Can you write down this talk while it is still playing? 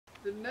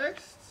The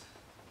next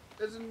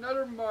is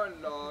another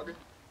monologue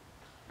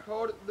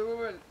called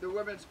The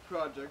Women's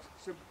Project.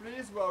 So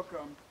please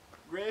welcome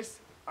Grace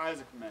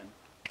Isaacman.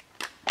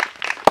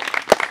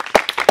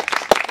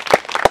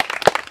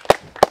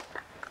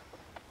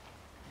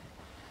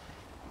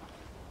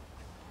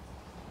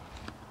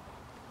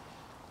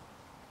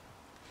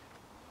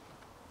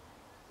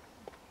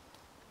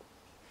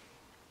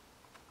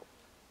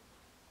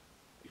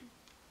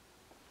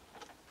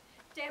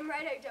 Damn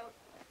right I don't.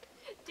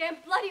 Damn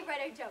bloody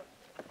right I don't.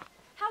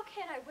 How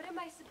can I? What am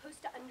I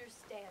supposed to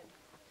understand?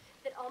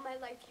 That all my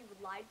life you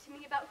lied to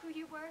me about who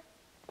you were?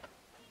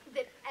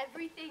 That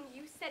everything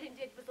you said and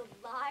did was a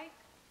lie?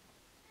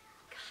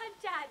 God,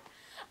 Dad,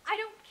 I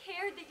don't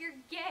care that you're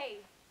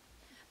gay,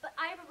 but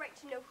I have a right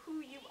to know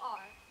who you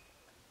are,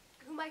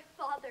 who my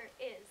father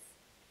is.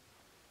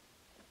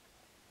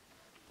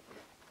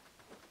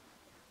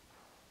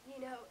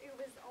 You know, it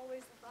was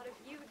always the thought of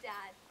you,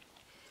 Dad,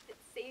 that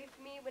saved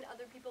me when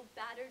other people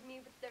battered me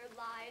with their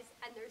lies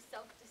and their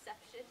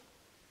self-deception.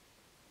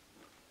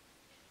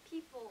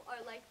 People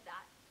are like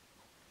that.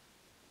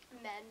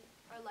 Men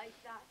are like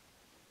that.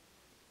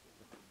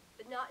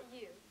 But not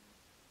you.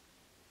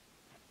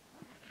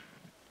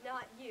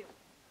 Not you.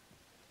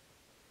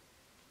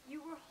 You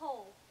were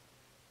whole.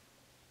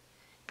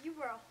 You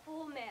were a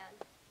whole man.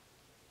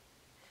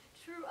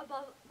 True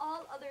above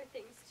all other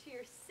things to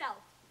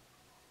yourself.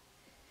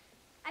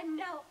 And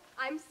now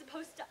I'm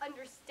supposed to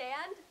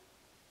understand?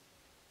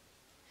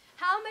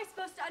 How am I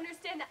supposed to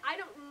understand that I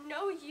don't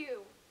know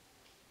you?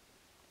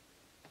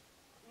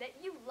 That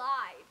you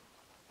lied.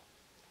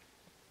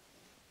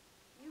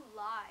 You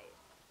lied.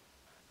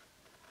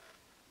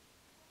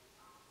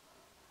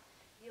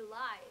 You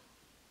lied.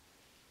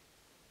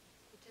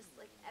 You're just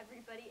like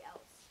everybody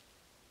else.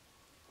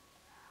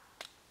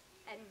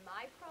 And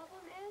my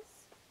problem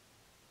is,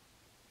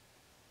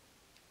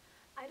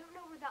 I don't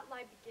know where that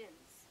lie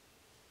begins.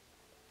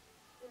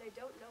 And I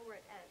don't know where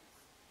it ends.